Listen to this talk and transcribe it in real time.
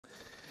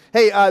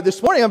Hey,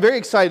 this morning I'm very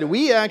excited.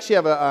 We actually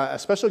have a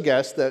special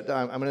guest that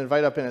I'm going to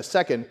invite up in a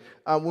second.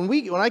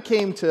 When I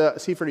came to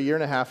Seaford a year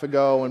and a half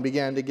ago and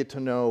began to get to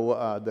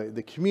know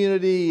the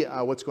community,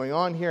 what's going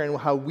on here, and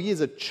how we as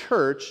a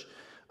church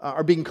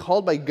are being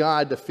called by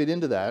God to fit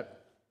into that,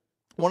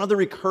 one of the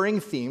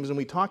recurring themes, and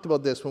we talked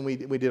about this when we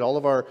did all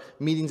of our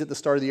meetings at the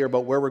start of the year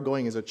about where we're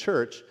going as a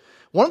church,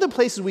 one of the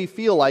places we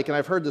feel like, and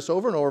I've heard this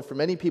over and over from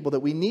many people,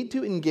 that we need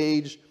to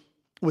engage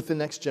with the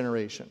next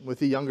generation, with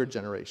the younger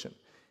generation.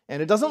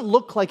 And it doesn't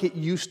look like it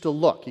used to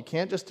look. You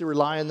can't just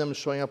rely on them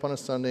showing up on a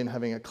Sunday and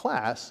having a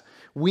class.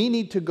 We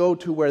need to go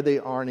to where they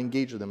are and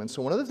engage with them. And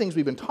so one of the things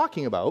we've been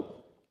talking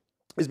about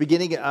is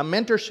beginning a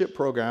mentorship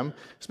program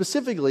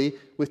specifically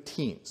with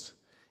teens.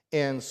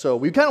 And so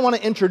we kind of want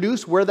to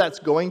introduce where that's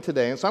going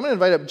today. And so I'm going to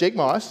invite up Jake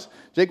Moss.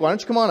 Jake, why don't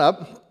you come on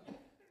up?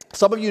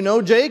 Some of you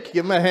know Jake.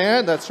 Give him a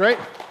hand. That's right.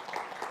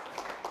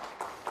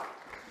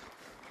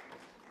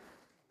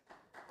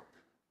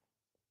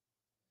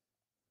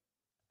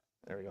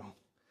 There we go.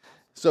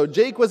 So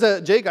Jake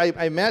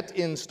I met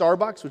in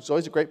Starbucks, which is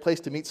always a great place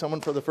to meet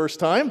someone for the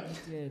first time.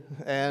 You did.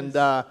 And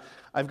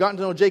I've gotten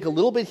to know Jake a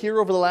little bit here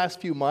over the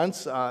last few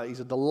months. He's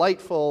a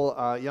delightful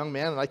young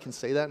man, and I can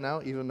say that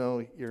now, even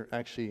though you're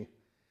actually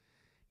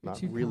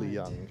not really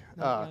young.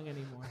 Not young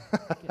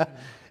anymore.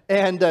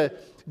 And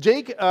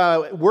Jake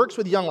works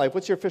with Young Life.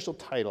 What's your official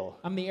title?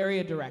 I'm the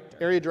area director.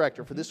 Area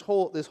director for this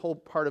whole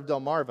part of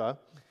Delmarva.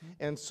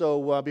 And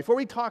so before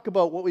we talk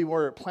about what we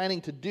were planning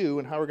to do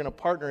and how we're going to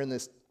partner in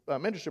this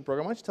mentorship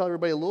program, why don't you tell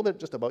everybody a little bit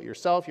just about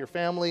yourself, your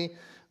family,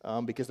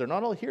 because they're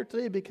not all here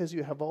today because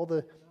you have all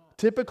the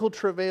typical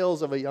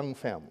travails of a young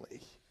family.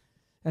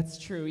 That's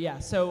true, yeah.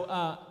 So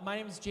my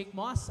name is Jake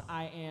Moss.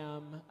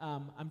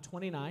 I'm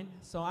 29,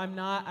 so I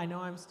know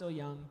I'm still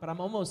young, but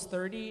I'm almost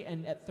 30,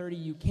 and at 30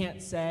 you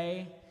can't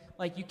say,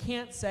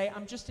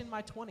 I'm just in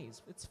my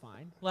 20s. It's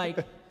fine.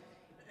 Like,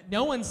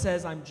 no one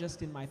says I'm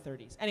just in my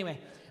 30s. Anyway,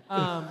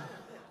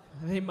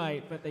 they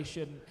might, but they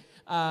shouldn't.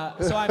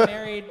 So I'm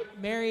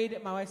married.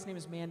 My wife's name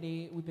is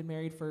Mandy. We've been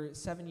married for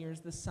 7 years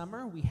this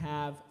summer. We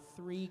have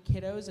 3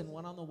 kiddos and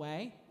 1 on the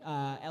way.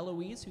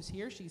 Eloise, who's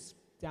here, she's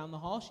down the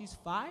hall. She's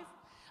 5.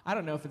 I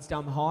don't know if it's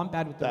down the hall. I'm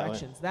bad with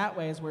directions. That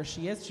way is where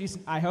she is.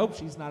 I hope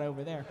she's not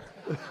over there.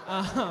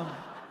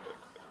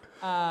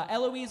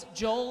 Eloise,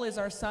 Joel is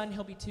our son.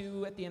 He'll be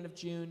 2 at the end of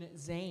June.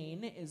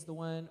 Zane is the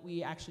one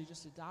we actually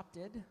just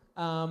adopted.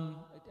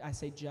 I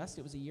say just,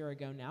 it was a year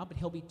ago now, but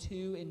he'll be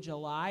 2 in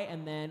July,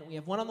 and then we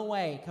have 1 on the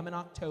way, come in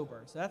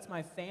October. So that's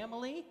my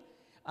family,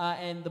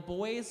 and the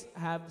boys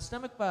have the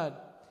stomach bug.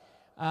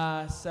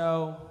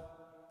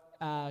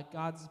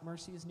 God's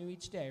mercy is new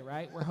each day,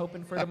 right? We're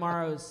hoping for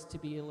tomorrow's to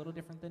be a little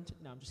different than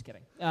no, I'm just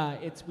kidding.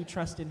 We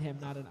trust in him,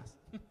 not in us.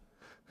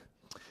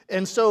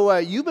 And so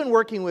you've been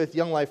working with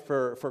Young Life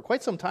for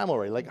quite some time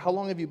already. Like, how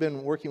long have you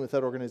been working with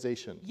that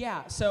organization?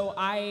 Yeah, so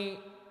I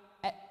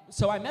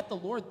met the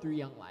Lord through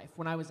Young Life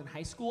when I was in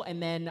high school,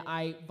 and then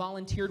I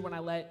volunteered when I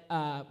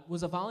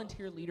was a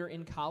volunteer leader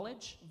in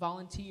college,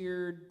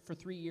 volunteered for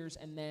 3 years,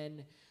 and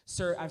then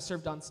I've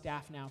served on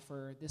staff now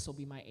this will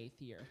be my 8th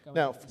year.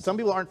 Now, some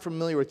people aren't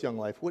familiar with Young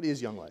Life. What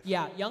is Young Life?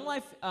 Yeah, Young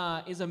Life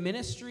is a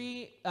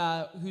ministry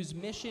whose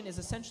mission is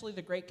essentially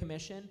the Great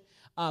Commission,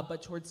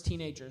 but towards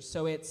teenagers.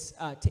 So it's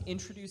to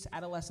introduce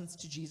adolescents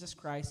to Jesus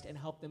Christ and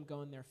help them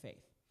go in their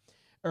faith,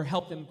 or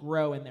help them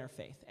grow in their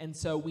faith. And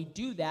so we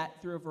do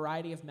that through a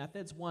variety of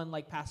methods. One,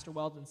 like Pastor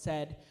Weldon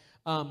said,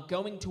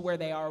 going to where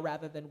they are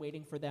rather than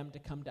waiting for them to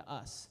come to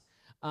us.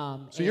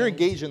 So you're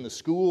engaged in the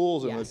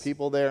schools and yes. with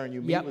people there, and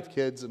you meet Yep. with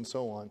kids and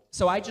so on.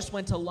 So I just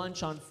went to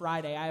lunch on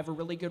Friday. I have a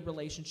really good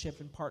relationship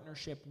and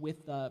partnership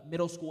with the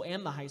middle school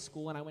and the high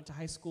school, and I went to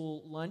high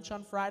school lunch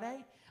on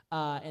Friday,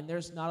 and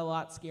there's not a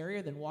lot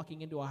scarier than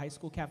walking into a high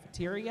school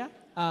cafeteria.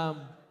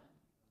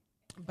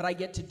 But I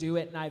get to do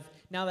it, and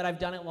now that I've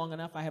done it long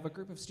enough, I have a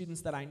group of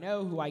students that I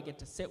know who I get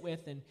to sit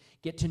with and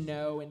get to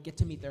know and get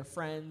to meet their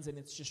friends, and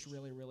it's just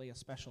really, really a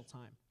special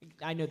time.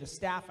 I know the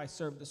staff, I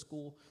serve the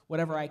school,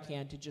 whatever I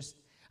can to just,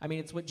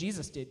 it's what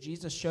Jesus did.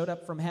 Jesus showed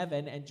up from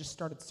heaven and just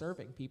started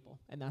serving people,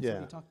 and that's what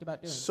we talked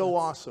about doing. So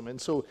awesome. And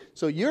so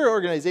your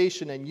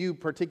organization, and you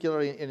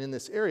particularly in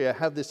this area,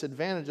 have this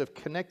advantage of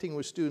connecting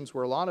with students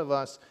where a lot of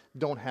us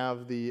don't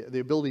have the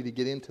ability to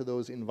get into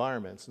those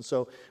environments. And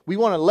so we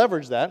want to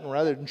leverage that, and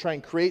rather than try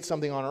and create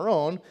something on our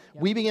own,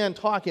 we began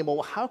talking about,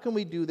 well, how can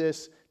we do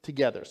this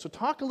together? So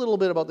talk a little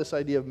bit about this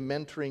idea of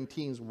mentoring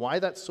teens, why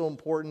that's so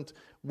important,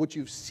 what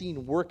you've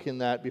seen work in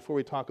that, before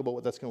we talk about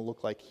what that's going to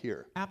look like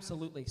here.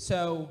 Absolutely.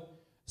 So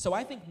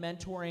I think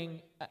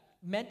mentoring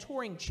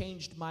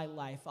changed my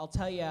life. I'll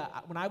tell you,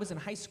 when I was in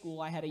high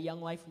school, I had a Young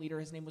Life leader.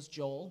 His name was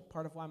Joel,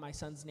 part of why my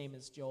son's name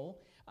is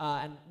Joel.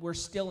 And we're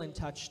still in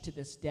touch to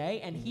this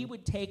day. And he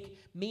would take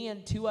me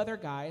and 2 other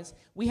guys.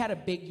 We had a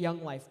big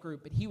Young Life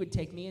group, but he would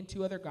take me and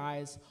 2 other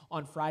guys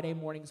on Friday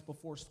mornings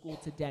before school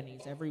to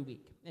Denny's every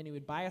week. And he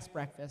would buy us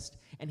breakfast,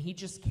 and he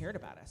just cared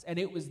about us. And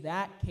it was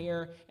that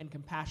care and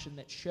compassion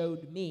that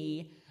showed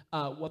me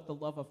what the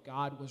love of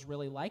God was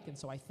really like. And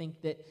so I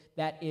think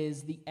that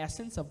is the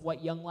essence of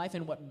what Young Life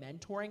and what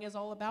mentoring is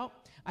all about.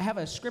 I have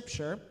a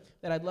scripture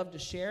that I'd love to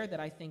share that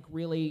I think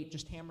really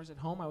just hammers it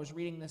home. I was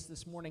reading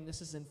this morning.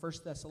 This is in 1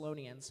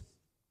 Thessalonians.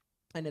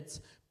 And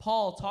it's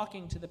Paul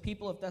talking to the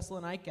people of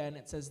Thessalonica, and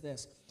it says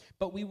this: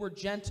 "But we were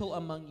gentle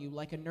among you,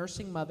 like a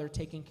nursing mother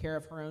taking care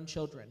of her own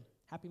children."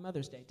 Happy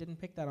Mother's Day. Didn't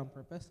pick that on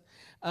purpose.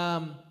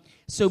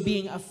 "So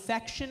being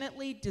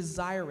affectionately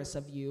desirous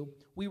of you,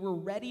 we were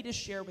ready to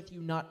share with you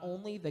not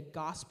only the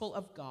gospel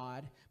of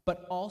God,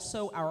 but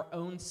also our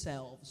own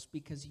selves,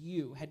 because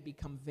you had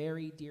become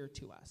very dear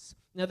to us."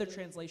 Another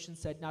translation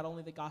said not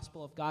only the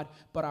gospel of God,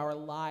 but our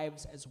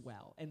lives as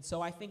well. And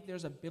so I think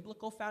there's a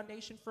biblical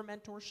foundation for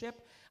mentorship.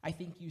 I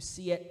think you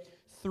see it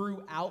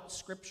throughout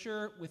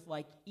Scripture with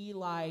like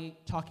Eli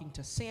talking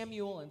to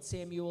Samuel and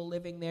Samuel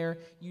living there.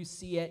 You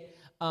see it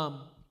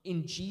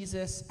in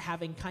Jesus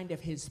having kind of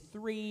his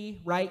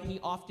three, right? He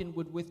often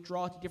would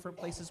withdraw to different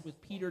places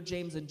with Peter,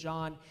 James, and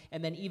John,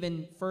 and then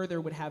even further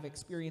would have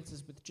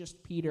experiences with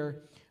just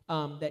Peter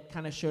that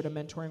kind of showed a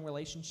mentoring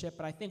relationship.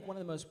 But I think one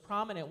of the most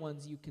prominent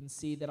ones you can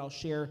see that I'll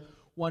share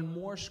one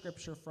more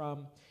scripture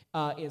from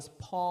is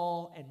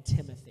Paul and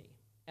Timothy.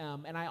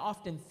 And I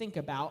often think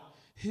about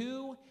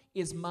who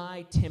is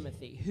my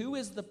Timothy? Who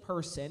is the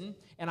person?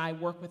 And I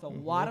work with a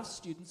lot of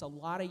students, a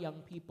lot of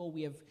young people.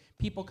 We have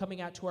people coming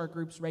out to our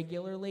groups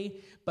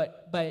regularly.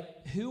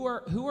 But who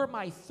are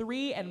my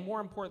three? And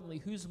more importantly,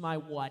 who's my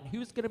one?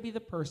 Who's going to be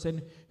the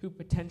person who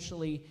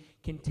potentially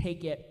can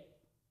take it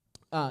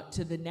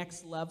to the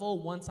next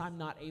level once I'm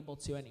not able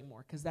to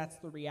anymore? Because that's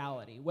the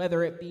reality.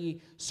 Whether it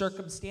be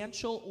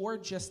circumstantial or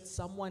just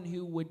someone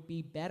who would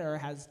be better,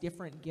 has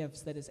different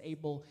gifts, that is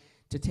able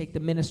to take the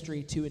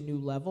ministry to a new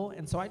level.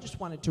 And so I just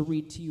wanted to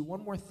read to you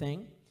one more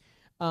thing.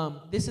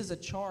 This is a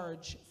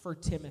charge for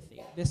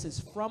Timothy. This is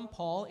from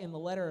Paul in the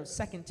letter of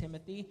 2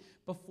 Timothy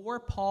before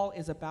Paul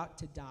is about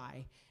to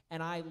die.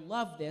 And I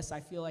love this.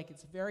 I feel like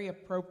it's very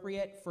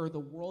appropriate for the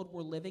world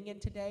we're living in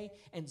today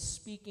and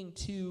speaking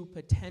to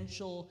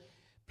potential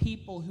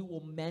people who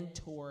will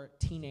mentor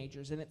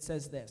teenagers. And it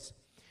says this.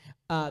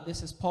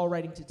 This is Paul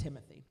writing to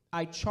Timothy.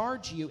 "I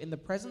charge you in the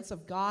presence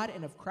of God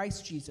and of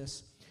Christ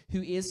Jesus,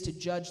 who is to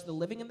judge the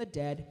living and the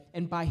dead,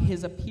 and by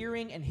his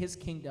appearing and his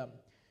kingdom.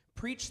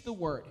 Preach the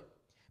word.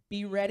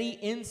 Be ready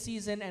in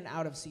season and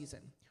out of season.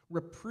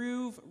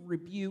 Reprove,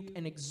 rebuke,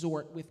 and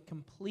exhort with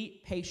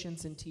complete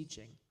patience and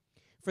teaching.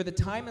 For the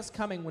time is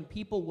coming when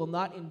people will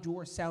not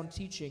endure sound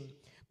teaching,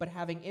 but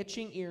having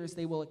itching ears,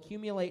 they will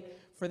accumulate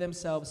for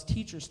themselves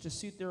teachers to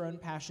suit their own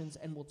passions,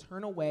 and will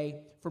turn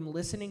away from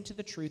listening to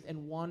the truth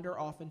and wander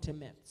off into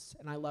myths."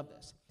 And I love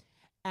this.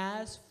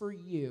 "As for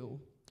you,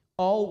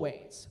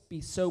 always be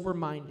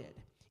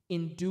sober-minded,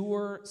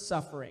 endure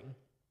suffering,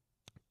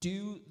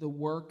 do the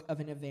work of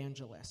an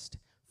evangelist,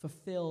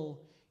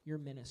 fulfill your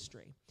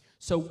ministry."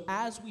 So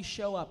as we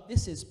show up,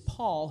 this is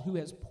Paul who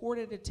has poured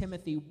into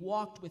Timothy,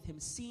 walked with him,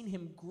 seen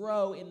him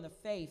grow in the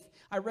faith.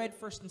 I read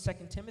 1 and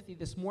 2 Timothy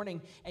this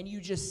morning, and you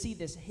just see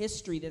this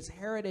history, this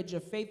heritage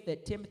of faith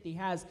that Timothy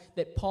has,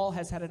 that Paul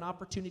has had an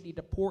opportunity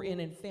to pour in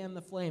and fan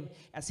the flame.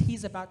 As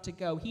he's about to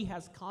go, he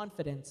has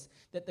confidence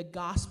that the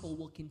gospel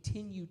will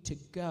continue to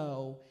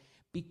go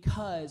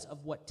because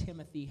of what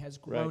Timothy has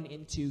grown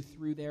into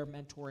through their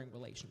mentoring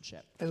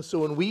relationship. And so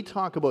when we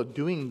talk about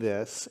doing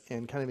this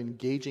and kind of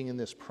engaging in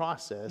this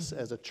process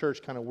as a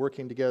church, kind of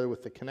working together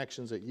with the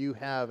connections that you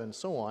have and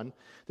so on,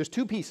 there's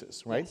two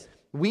pieces, right? Yes.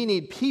 We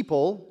need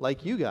people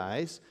like you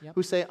guys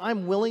who say,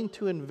 I'm willing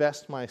to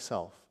invest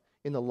myself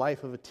in the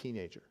life of a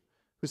teenager.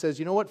 Who says,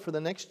 you know what, for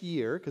the next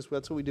year, because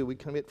that's what we do, we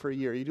commit for a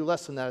year. You do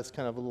less than that, it's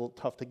kind of a little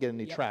tough to get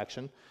any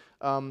traction.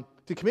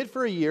 To commit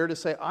for a year to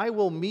say, I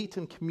will meet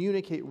and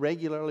communicate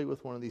regularly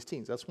with one of these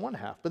teens. That's one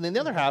half. But then the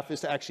other half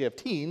is to actually have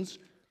teens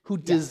who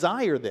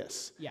desire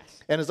this. Yes.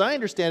 And as I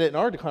understand it in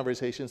our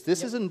conversations,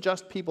 this isn't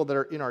just people that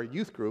are in our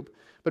youth group,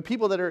 but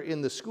people that are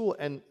in the school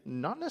and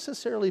not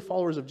necessarily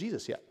followers of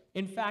Jesus yet.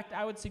 In fact,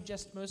 I would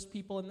suggest most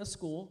people in the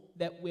school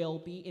that will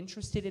be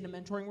interested in a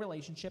mentoring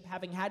relationship,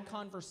 having had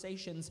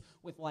conversations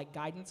with like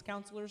guidance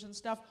counselors and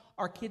stuff,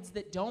 are kids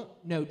that don't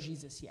know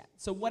Jesus yet.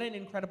 So what an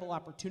incredible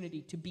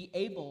opportunity to be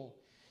able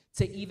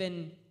to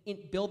even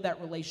build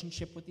that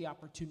relationship with the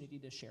opportunity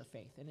to share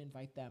faith and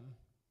invite them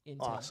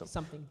into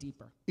something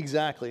deeper.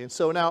 Exactly. And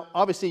so now,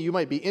 obviously, you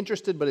might be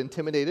interested but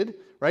intimidated,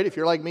 right? If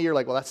you're like me, you're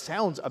like, well, that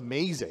sounds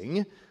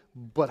amazing,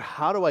 but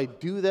how do I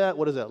do that?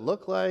 What does that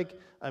look like?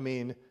 I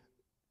mean,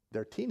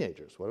 they're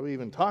teenagers. What do we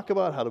even talk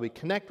about? How do we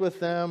connect with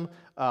them?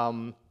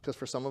 Because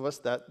for some of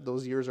us,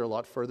 those years are a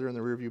lot further in the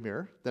rearview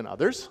mirror than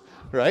others,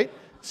 right?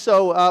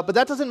 So, but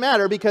that doesn't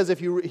matter, because if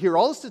you hear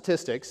all the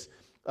statistics,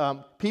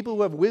 people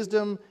who have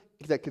wisdom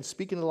that can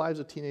speak into the lives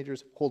of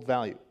teenagers hold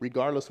value,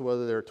 regardless of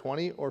whether they're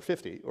 20 or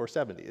 50 or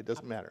 70. It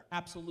doesn't matter.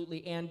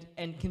 Absolutely, and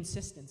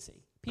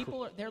consistency.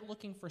 People they're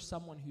looking for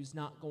someone who's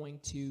not going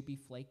to be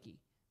flaky.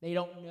 They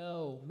don't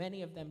know.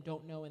 Many of them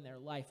don't know in their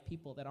life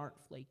people that aren't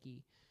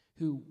flaky,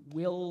 who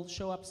will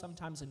show up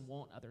sometimes and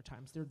won't other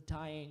times. They're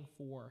dying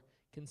for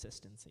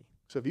Consistency.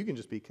 So if you can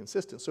just be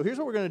consistent. So here's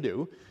what we're going to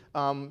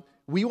do.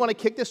 We want to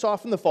kick this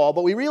off in the fall,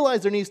 but we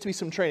realize there needs to be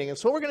some training. And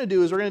so what we're going to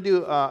do is we're going to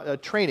do a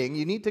training.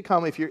 You need to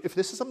come, if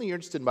this is something you're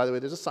interested in, by the way,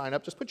 there's a sign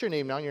up. Just put your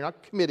name down. You're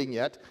not committing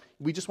yet.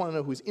 We just want to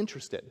know who's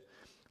interested.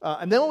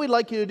 And then what we'd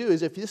like you to do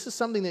is, if this is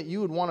something that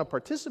you would want to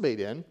participate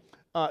in,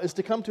 is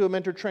to come to a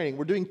mentor training.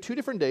 We're doing 2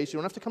 different days. You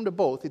don't have to come to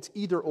both. It's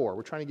either or.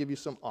 We're trying to give you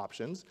some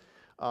options.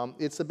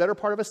 It's the better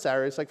part of a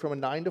Saturday. It's like from a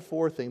 9 to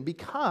 4 thing,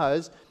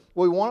 because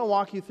what we want to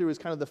walk you through is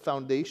kind of the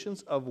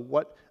foundations of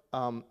what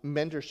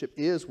mentorship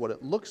is, what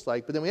it looks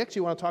like, but then we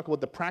actually want to talk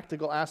about the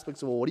practical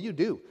aspects of, well, what do you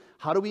do?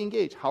 How do we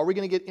engage? How are we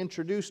going to get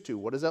introduced to?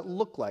 What does that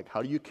look like?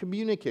 How do you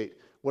communicate?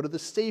 What are the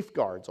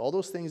safeguards? All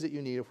those things that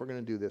you need if we're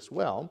going to do this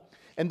well.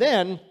 And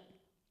then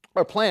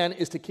our plan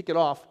is to kick it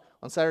off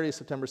on Saturday,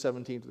 September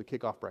 17th, with the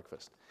kickoff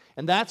breakfast.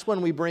 And that's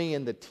when we bring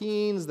in the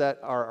teens that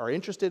are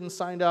interested and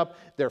signed up,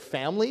 their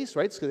families,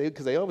 right?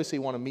 Because they obviously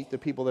want to meet the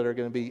people that are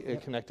going to be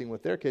connecting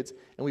with their kids,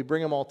 and we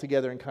bring them all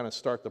together and kind of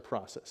start the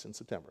process in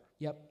September.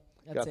 Yep.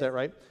 Got that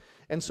right?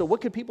 And so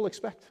what could people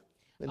expect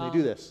when they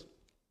do this?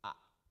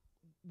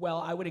 Well,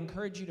 I would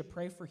encourage you to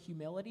pray for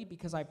humility,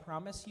 because I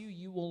promise you,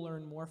 you will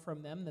learn more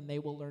from them than they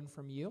will learn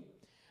from you.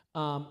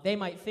 They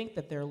might think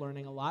that they're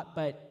learning a lot,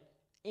 but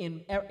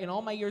in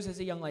all my years as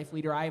a young life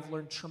leader, I've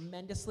learned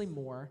tremendously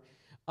more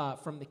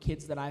from the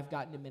kids that I've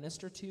gotten to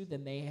minister to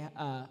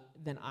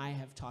than I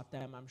have taught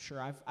them. I'm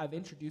sure I've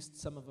introduced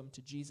some of them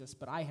to Jesus,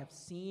 but I have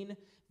seen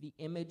the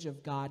image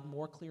of God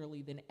more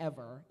clearly than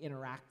ever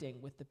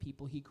interacting with the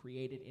people he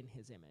created in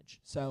his image.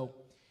 So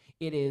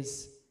it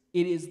is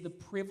the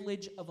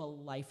privilege of a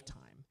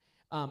lifetime.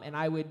 And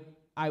I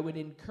would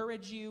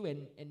encourage you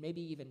and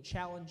maybe even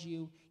challenge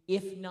you,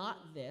 if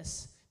not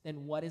this,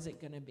 then what is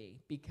it going to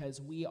be?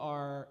 Because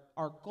our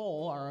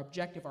goal, our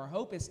objective, our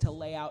hope is to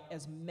lay out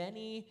as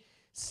many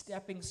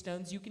stepping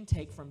stones you can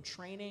take from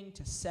training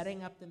to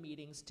setting up the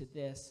meetings to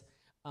this.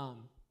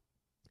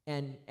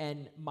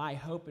 And my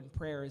hope and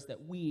prayer is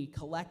that we,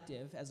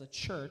 collective, as a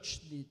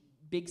church, the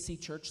Big C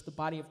Church, the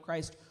body of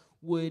Christ,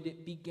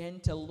 would begin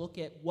to look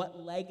at what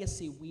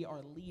legacy we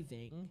are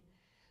leaving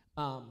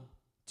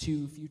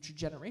to future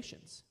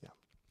generations. Yeah.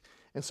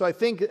 And so I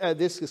think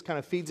this kind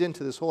of feeds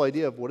into this whole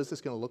idea of what is this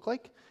going to look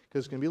like?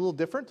 Because it's going to be a little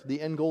different. The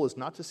end goal is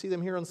not to see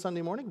them here on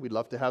Sunday morning. We'd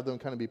love to have them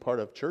kind of be part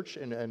of church,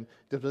 and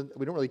we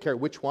don't really care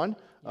which one.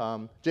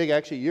 Jake,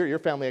 actually, your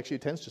family actually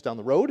attends just down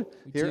the road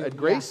here at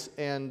Grace.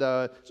 Yeah. And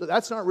so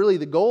that's not really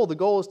the goal. The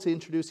goal is to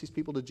introduce these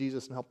people to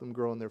Jesus and help them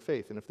grow in their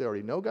faith. And if they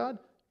already know God,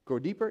 grow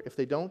deeper. If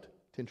they don't,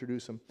 to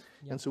introduce them.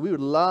 Yep. And so we would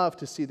love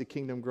to see the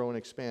kingdom grow and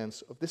expand.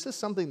 So if this is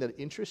something that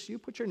interests you,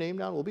 put your name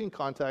down. We'll be in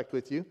contact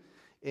with you.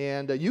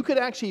 And you could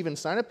actually even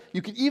sign up.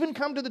 You could even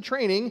come to the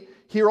training,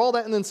 hear all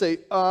that, and then say,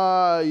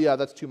 yeah,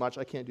 that's too much.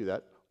 I can't do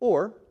that.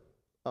 Or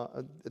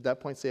at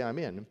that point say, I'm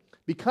in.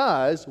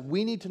 Because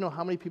we need to know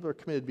how many people are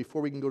committed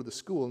before we can go to the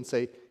school and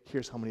say,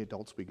 here's how many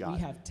adults we got. We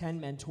have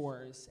 10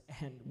 mentors,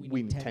 and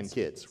we need 10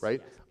 kids,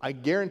 right? Yes. I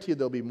guarantee you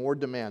there'll be more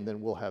demand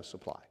than we'll have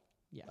supply.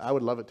 Yes. I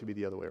would love it to be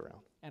the other way around.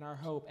 And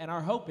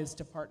our hope is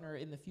to partner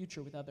in the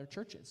future with other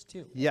churches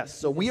too. Yes,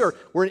 so we're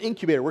an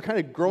incubator. We're kind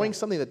of growing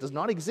something that does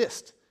not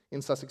exist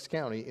in Sussex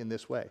County in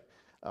this way.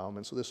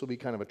 And so this will be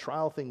kind of a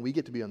trial thing. We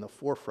get to be on the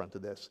forefront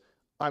of this.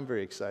 I'm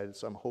very excited,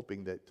 so I'm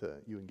hoping that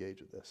you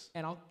engage with this.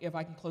 And if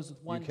I can close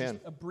with one, just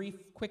a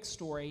brief, quick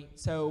story.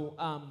 So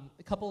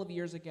a couple of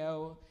years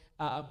ago,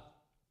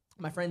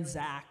 my friend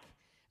Zach,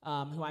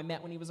 who I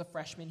met when he was a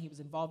freshman, he was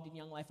involved in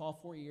Young Life all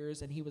 4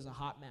 years, and he was a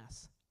hot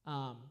mess.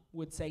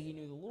 Would say he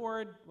knew the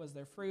Lord. Was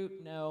there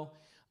fruit? No.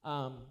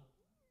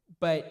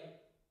 But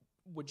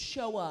would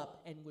show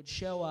up and would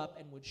show up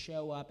and would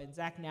show up. And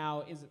Zach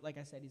now is, like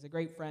I said, he's a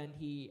great friend.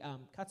 He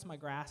cuts my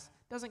grass,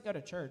 doesn't go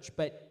to church,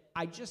 but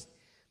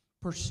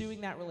pursuing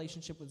that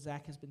relationship with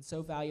Zach has been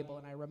so valuable.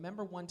 And I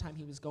remember one time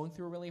he was going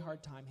through a really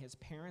hard time. His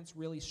parents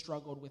really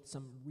struggled with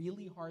some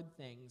really hard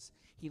things.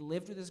 He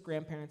lived with his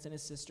grandparents and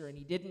his sister, and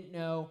he didn't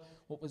know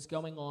what was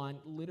going on.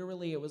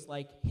 Literally, it was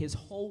like his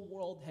whole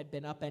world had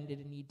been upended,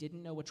 and he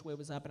didn't know which way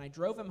was up. And I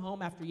drove him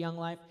home after Young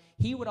Life.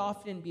 He would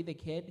often be the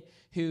kid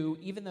who,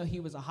 even though he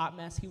was a hot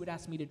mess, he would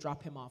ask me to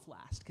drop him off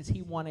last because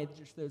he wanted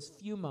just those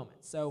few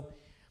moments. So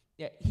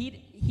yeah,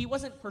 he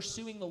wasn't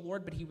pursuing the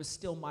Lord, but he was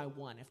still my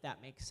one, if that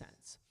makes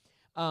sense.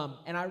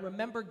 And I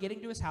remember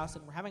getting to his house,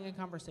 and we're having a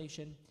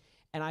conversation,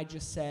 and I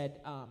just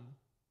said,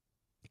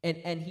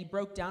 and he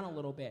broke down a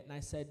little bit, and I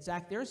said,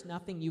 Zach, there's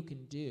nothing you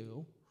can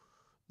do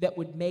that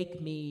would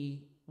make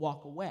me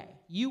walk away.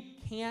 You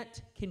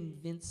can't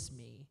convince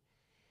me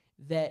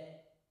that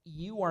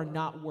you are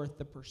not worth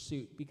the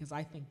pursuit, because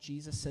I think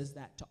Jesus says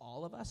that to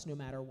all of us, no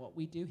matter what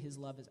we do. His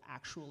love is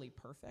actually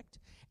perfect.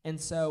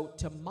 And so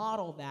to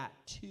model that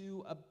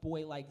to a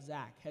boy like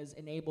Zach has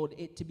enabled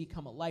it to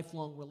become a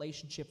lifelong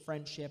relationship,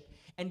 friendship,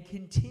 and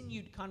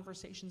continued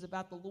conversations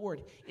about the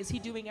Lord. Is he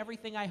doing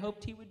everything I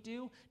hoped he would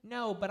do?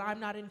 No, but I'm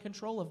not in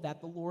control of that.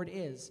 The Lord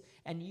is.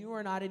 And you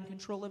are not in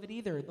control of it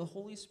either. The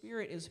Holy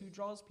Spirit is who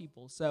draws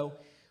people. So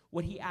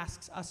what he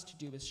asks us to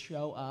do is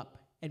show up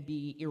and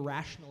be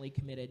irrationally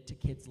committed to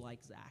kids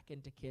like Zach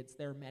and to kids.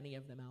 There are many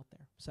of them out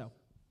there. So,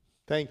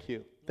 thank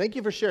you. Thank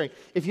you for sharing.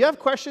 If you have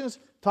questions,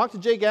 talk to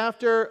Jake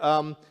after.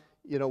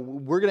 You know,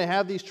 we're going to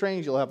have these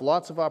trainings. You'll have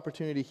lots of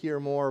opportunity to hear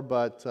more,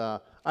 but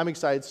I'm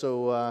excited.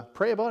 So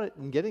pray about it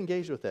and get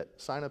engaged with it.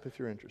 Sign up if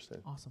you're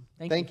interested. awesome.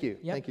 Thank you.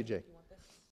 Yep. Thank you, Jake.